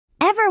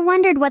Ever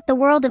wondered what the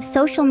world of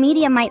social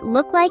media might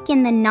look like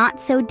in the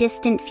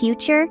not-so-distant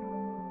future?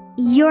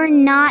 You're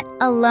not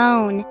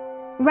alone.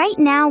 Right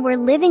now, we're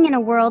living in a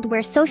world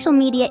where social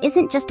media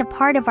isn't just a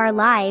part of our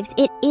lives,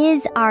 it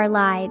is our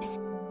lives.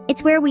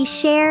 It's where we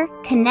share,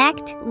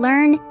 connect,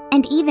 learn,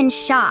 and even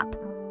shop.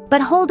 But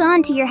hold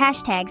on to your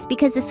hashtags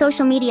because the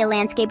social media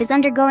landscape is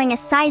undergoing a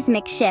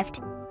seismic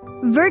shift.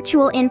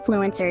 Virtual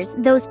influencers,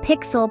 those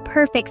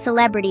pixel-perfect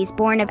celebrities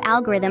born of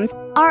algorithms,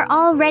 are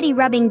already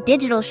rubbing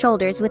digital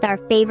shoulders with our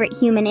favorite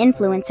human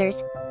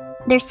influencers.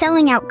 They're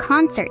selling out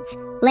concerts,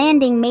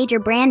 landing major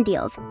brand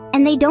deals,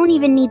 and they don't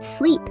even need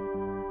sleep.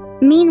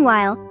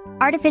 Meanwhile,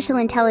 artificial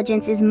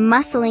intelligence is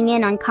muscling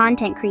in on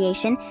content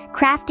creation,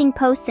 crafting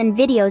posts and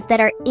videos that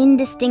are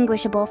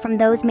indistinguishable from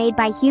those made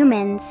by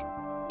humans.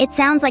 It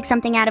sounds like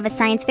something out of a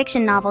science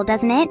fiction novel,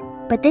 doesn't it?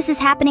 But this is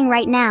happening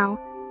right now,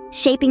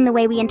 shaping the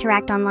way we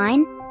interact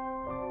online.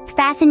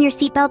 Fasten your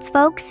seatbelts,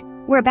 folks.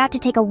 We're about to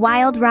take a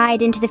wild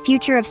ride into the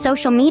future of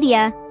social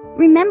media.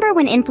 Remember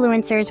when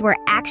influencers were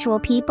actual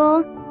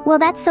people? Well,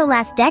 that's so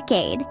last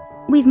decade.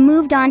 We've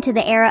moved on to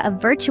the era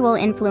of virtual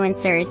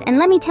influencers, and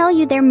let me tell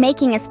you, they're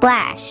making a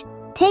splash.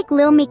 Take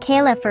Lil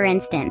Miquela, for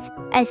instance,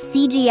 a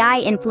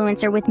CGI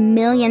influencer with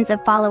millions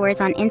of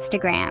followers on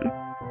Instagram.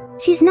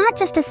 She's not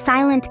just a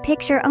silent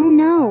picture, oh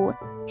no.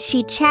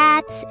 She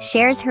chats,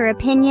 shares her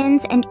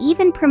opinions, and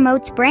even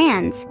promotes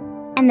brands.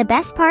 And the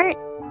best part?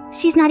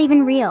 She's not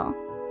even real.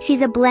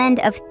 She's a blend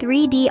of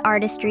 3D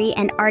artistry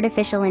and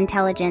artificial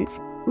intelligence,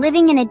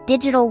 living in a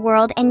digital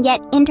world and yet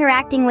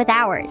interacting with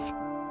ours.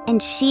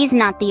 And she's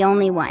not the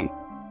only one.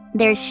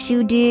 There's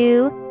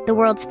Shudu, the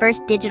world's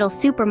first digital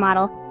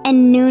supermodel,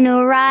 and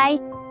Nunu Rai,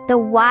 the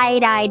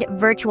wide-eyed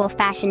virtual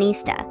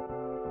fashionista.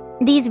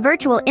 These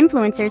virtual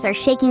influencers are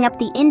shaking up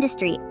the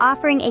industry,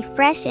 offering a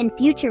fresh and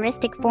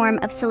futuristic form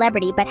of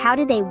celebrity, but how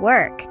do they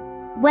work?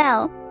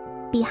 Well,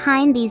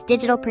 behind these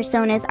digital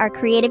personas are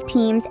creative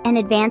teams and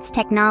advanced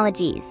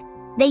technologies.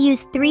 They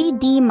use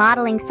 3D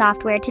modeling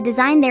software to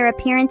design their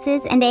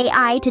appearances and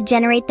AI to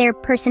generate their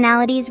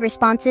personalities,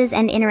 responses,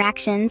 and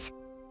interactions.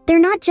 They're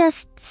not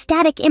just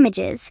static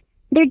images.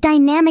 They're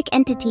dynamic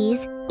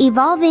entities,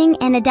 evolving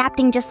and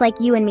adapting just like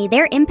you and me.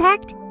 Their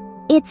impact?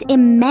 It's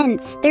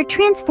immense. They're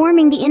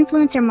transforming the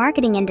influencer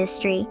marketing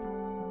industry.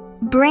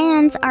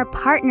 Brands are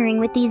partnering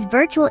with these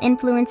virtual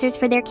influencers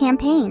for their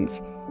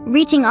campaigns,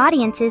 reaching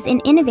audiences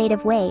in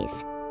innovative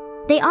ways.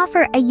 They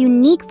offer a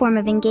unique form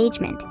of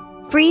engagement,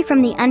 free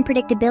from the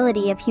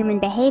unpredictability of human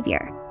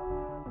behavior.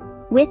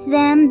 With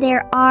them,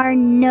 there are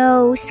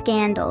no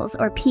scandals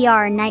or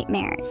PR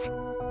nightmares.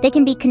 They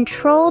can be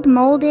controlled,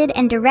 molded,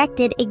 and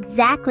directed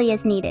exactly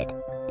as needed.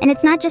 And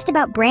it's not just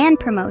about brand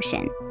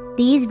promotion.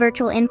 These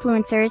virtual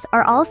influencers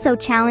are also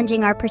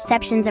challenging our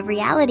perceptions of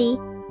reality.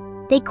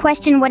 They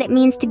question what it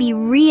means to be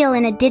real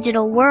in a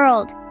digital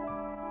world.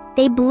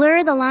 They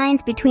blur the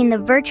lines between the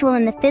virtual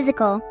and the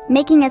physical,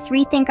 making us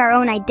rethink our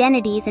own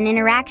identities and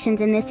interactions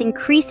in this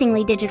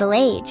increasingly digital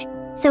age.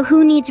 So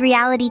who needs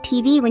reality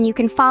TV when you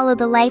can follow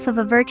the life of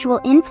a virtual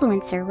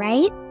influencer,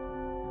 right?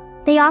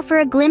 They offer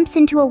a glimpse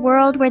into a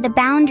world where the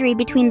boundary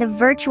between the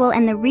virtual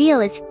and the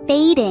real is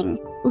fading,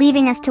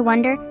 leaving us to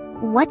wonder,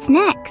 what's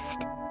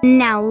next?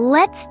 Now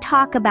let's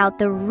talk about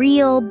the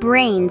real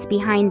brains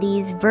behind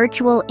these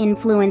virtual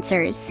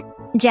influencers.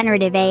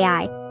 Generative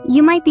AI.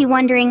 You might be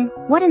wondering,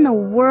 what in the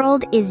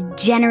world is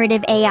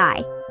generative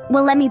AI?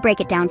 Well, let me break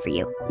it down for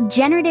you.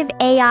 Generative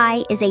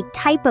AI is a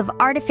type of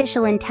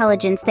artificial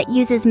intelligence that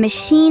uses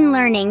machine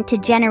learning to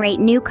generate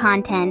new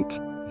content.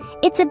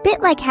 It's a bit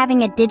like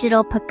having a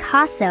digital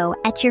Picasso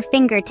at your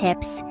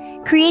fingertips,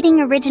 creating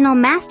original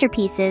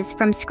masterpieces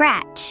from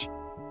scratch.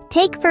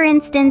 Take, for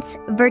instance,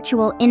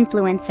 virtual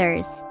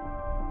influencers.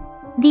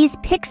 These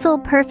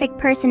pixel-perfect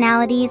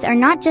personalities are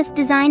not just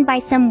designed by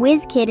some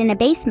whiz kid in a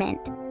basement.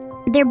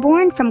 They're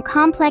born from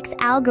complex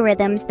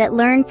algorithms that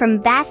learn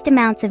from vast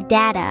amounts of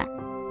data.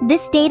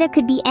 This data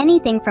could be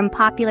anything from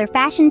popular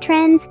fashion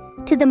trends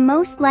to the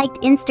most liked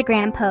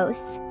Instagram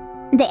posts.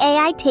 The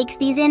AI takes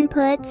these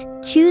inputs,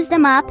 chews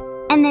them up,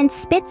 and then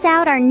spits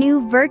out our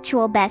new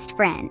virtual best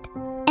friend.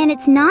 And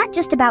it's not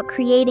just about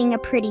creating a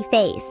pretty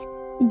face.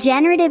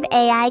 Generative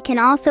AI can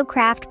also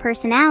craft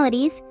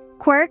personalities,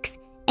 quirks,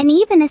 and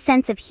even a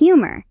sense of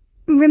humor.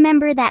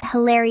 Remember that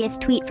hilarious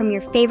tweet from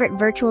your favorite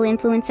virtual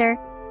influencer?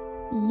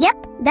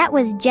 Yep, that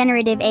was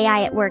generative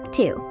AI at work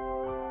too.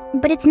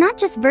 But it's not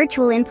just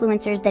virtual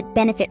influencers that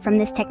benefit from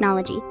this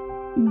technology.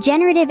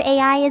 Generative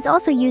AI is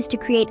also used to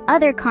create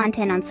other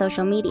content on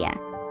social media.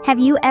 Have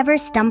you ever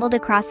stumbled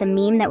across a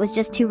meme that was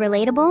just too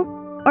relatable?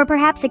 Or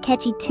perhaps a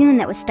catchy tune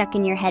that was stuck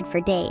in your head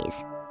for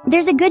days?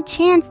 There's a good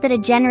chance that a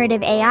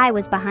generative AI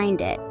was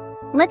behind it.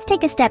 Let's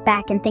take a step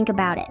back and think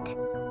about it.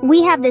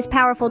 We have this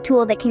powerful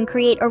tool that can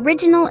create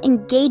original,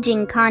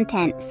 engaging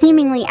content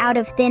seemingly out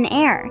of thin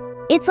air.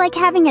 It's like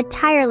having a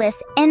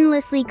tireless,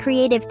 endlessly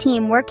creative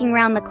team working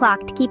round the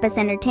clock to keep us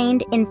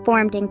entertained,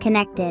 informed, and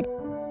connected.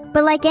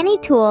 But like any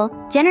tool,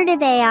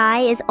 generative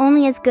AI is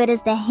only as good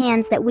as the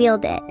hands that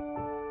wield it.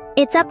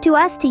 It's up to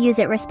us to use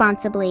it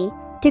responsibly,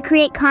 to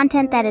create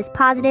content that is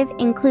positive,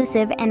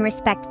 inclusive, and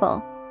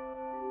respectful.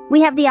 We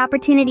have the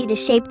opportunity to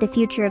shape the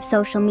future of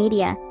social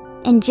media,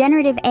 and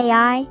generative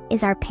AI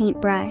is our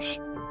paintbrush.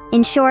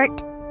 In short,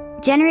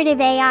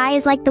 generative AI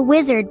is like the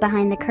wizard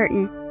behind the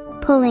curtain,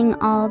 pulling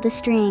all the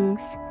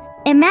strings.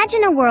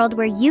 Imagine a world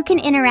where you can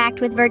interact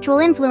with virtual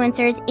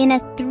influencers in a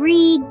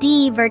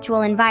 3D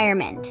virtual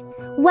environment.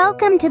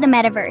 Welcome to the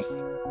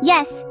Metaverse.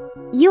 Yes,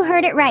 you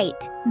heard it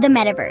right, the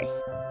Metaverse,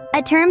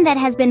 a term that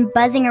has been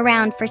buzzing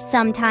around for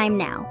some time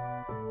now.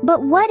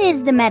 But what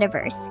is the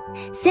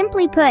Metaverse?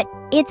 Simply put,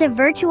 it's a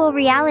virtual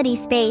reality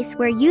space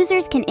where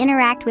users can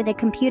interact with a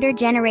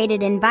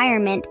computer-generated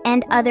environment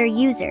and other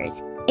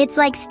users. It's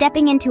like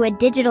stepping into a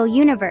digital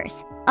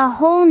universe, a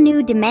whole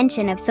new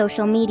dimension of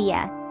social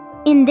media.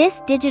 In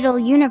this digital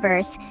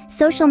universe,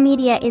 social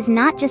media is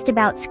not just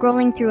about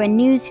scrolling through a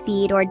news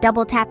feed or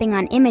double-tapping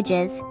on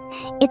images.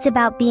 It's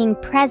about being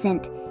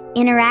present,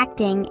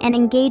 interacting, and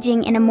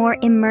engaging in a more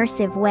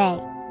immersive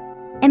way.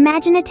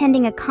 Imagine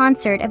attending a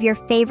concert of your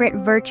favorite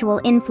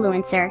virtual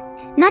influencer,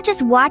 not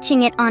just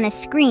watching it on a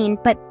screen,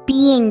 but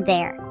being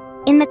there,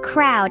 in the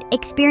crowd,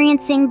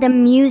 experiencing the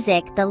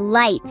music, the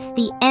lights,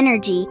 the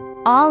energy,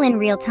 all in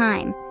real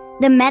time.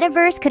 The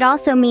Metaverse could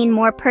also mean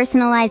more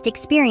personalized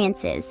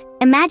experiences.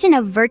 Imagine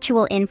a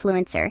virtual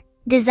influencer,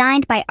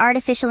 designed by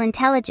artificial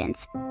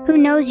intelligence, who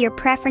knows your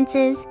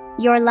preferences,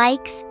 your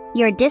likes,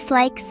 your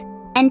dislikes,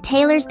 and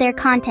tailors their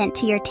content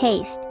to your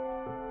taste.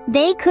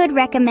 They could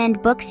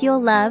recommend books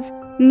you'll love,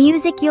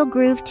 music you'll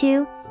groove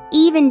to,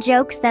 even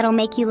jokes that'll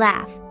make you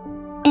laugh.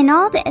 And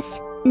all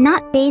this,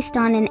 not based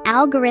on an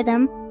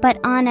algorithm, but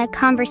on a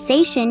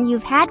conversation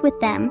you've had with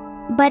them.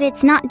 But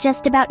it's not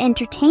just about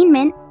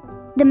entertainment.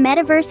 The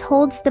Metaverse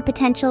holds the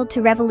potential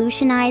to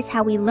revolutionize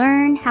how we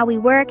learn, how we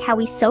work, how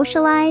we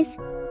socialize.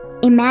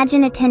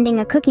 Imagine attending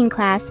a cooking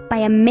class by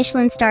a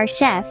Michelin star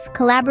chef,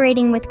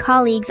 collaborating with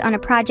colleagues on a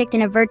project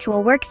in a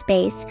virtual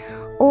workspace,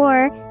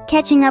 or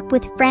catching up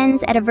with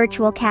friends at a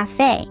virtual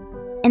cafe.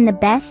 And the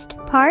best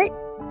part?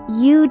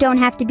 You don't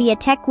have to be a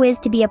tech whiz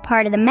to be a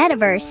part of the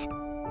Metaverse.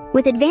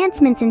 With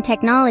advancements in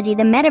technology,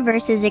 the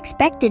Metaverse is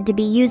expected to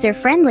be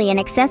user-friendly and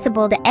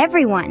accessible to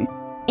everyone.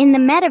 In the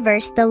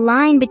Metaverse, the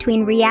line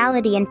between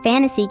reality and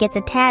fantasy gets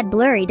a tad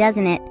blurry,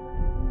 doesn't it?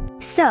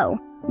 So,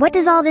 what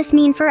does all this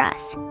mean for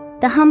us,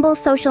 the humble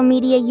social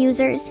media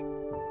users?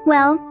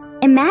 Well,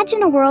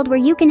 imagine a world where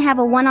you can have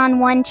a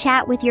one-on-one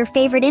chat with your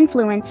favorite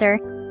influencer,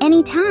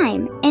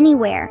 anytime,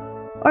 anywhere.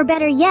 Or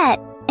better yet,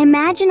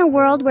 imagine a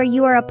world where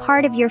you are a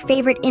part of your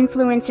favorite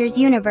influencer's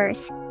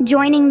universe,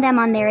 joining them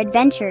on their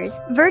adventures,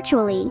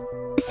 virtually.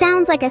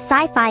 Sounds like a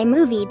sci-fi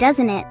movie,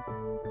 doesn't it?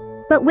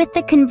 But with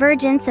the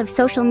convergence of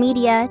social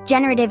media,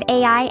 generative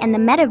AI, and the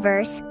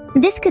Metaverse,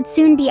 this could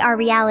soon be our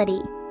reality.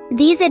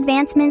 These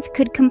advancements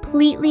could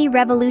completely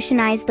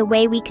revolutionize the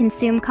way we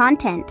consume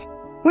content.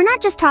 We're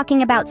not just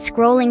talking about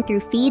scrolling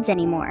through feeds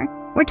anymore.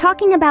 We're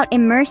talking about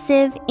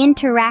immersive,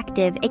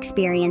 interactive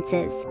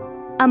experiences.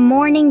 A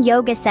morning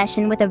yoga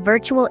session with a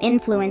virtual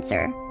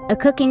influencer, a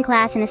cooking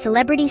class in a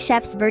celebrity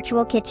chef's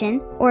virtual kitchen,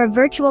 or a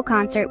virtual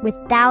concert with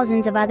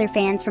thousands of other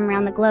fans from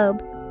around the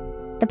globe.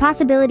 The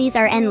possibilities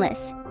are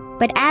endless.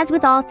 But as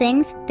with all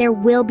things, there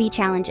will be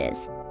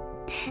challenges.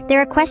 There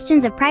are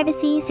questions of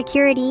privacy,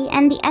 security,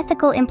 and the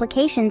ethical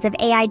implications of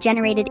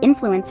AI-generated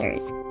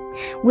influencers.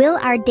 Will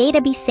our data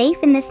be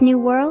safe in this new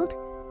world?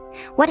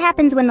 What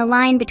happens when the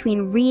line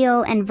between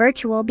real and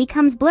virtual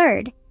becomes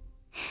blurred?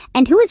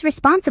 And who is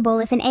responsible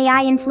if an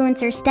AI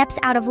influencer steps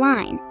out of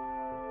line?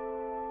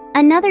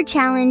 Another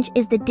challenge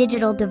is the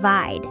digital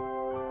divide.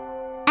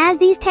 As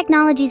these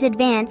technologies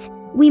advance,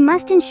 we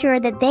must ensure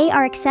that they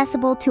are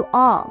accessible to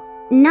all,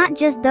 not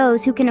just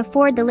those who can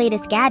afford the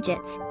latest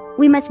gadgets.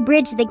 We must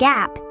bridge the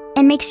gap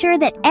and make sure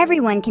that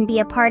everyone can be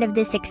a part of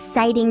this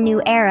exciting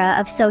new era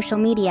of social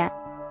media.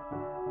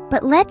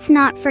 But let's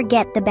not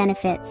forget the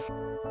benefits.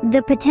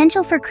 The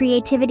potential for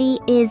creativity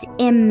is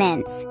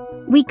immense.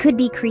 We could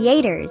be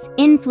creators,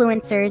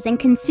 influencers, and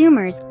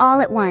consumers all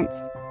at once.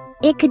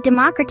 It could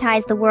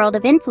democratize the world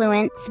of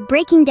influence,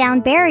 breaking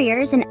down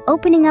barriers and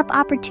opening up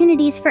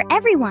opportunities for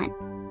everyone.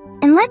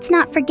 And let's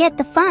not forget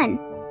the fun.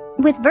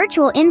 With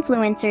virtual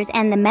influencers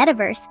and the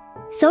Metaverse,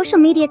 social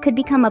media could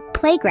become a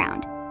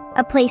playground,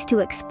 a place to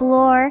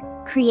explore,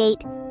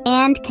 create,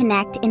 and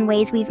connect in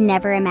ways we've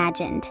never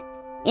imagined.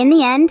 In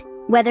the end,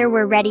 whether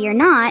we're ready or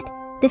not,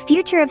 the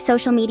future of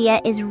social media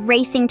is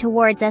racing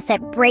towards us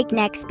at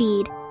breakneck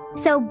speed.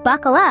 So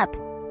buckle up,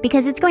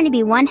 because it's going to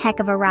be one heck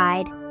of a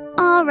ride.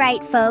 All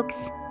right, folks,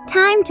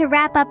 time to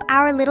wrap up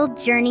our little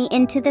journey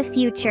into the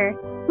future.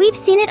 We've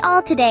seen it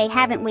all today,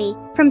 haven't we?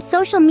 From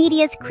social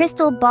media's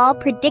crystal ball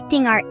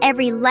predicting our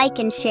every like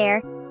and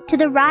share, to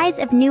the rise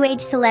of new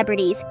age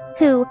celebrities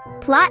who,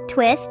 plot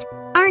twist,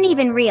 aren't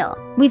even real.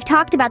 We've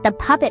talked about the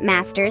puppet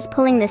masters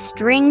pulling the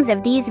strings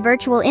of these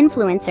virtual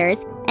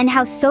influencers and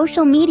how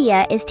social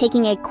media is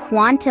taking a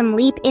quantum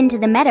leap into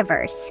the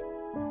Metaverse.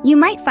 You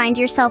might find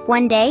yourself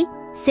one day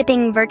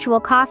sipping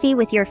virtual coffee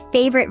with your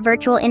favorite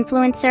virtual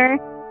influencer,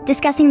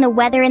 discussing the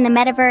weather in the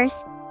Metaverse.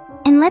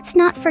 And let's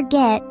not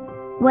forget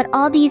what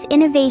all these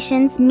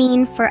innovations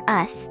mean for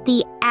us,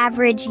 the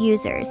average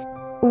users.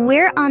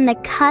 We're on the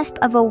cusp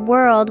of a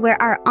world where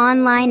our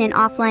online and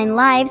offline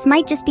lives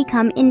might just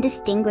become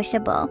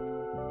indistinguishable.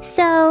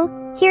 So,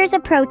 here's a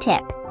pro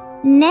tip.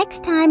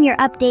 Next time you're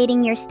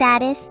updating your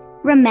status,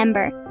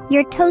 remember,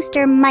 your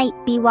toaster might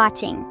be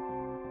watching.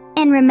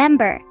 And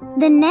remember,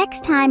 the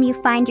next time you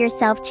find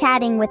yourself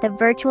chatting with a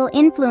virtual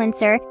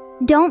influencer,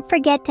 don't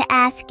forget to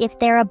ask if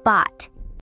they're a bot.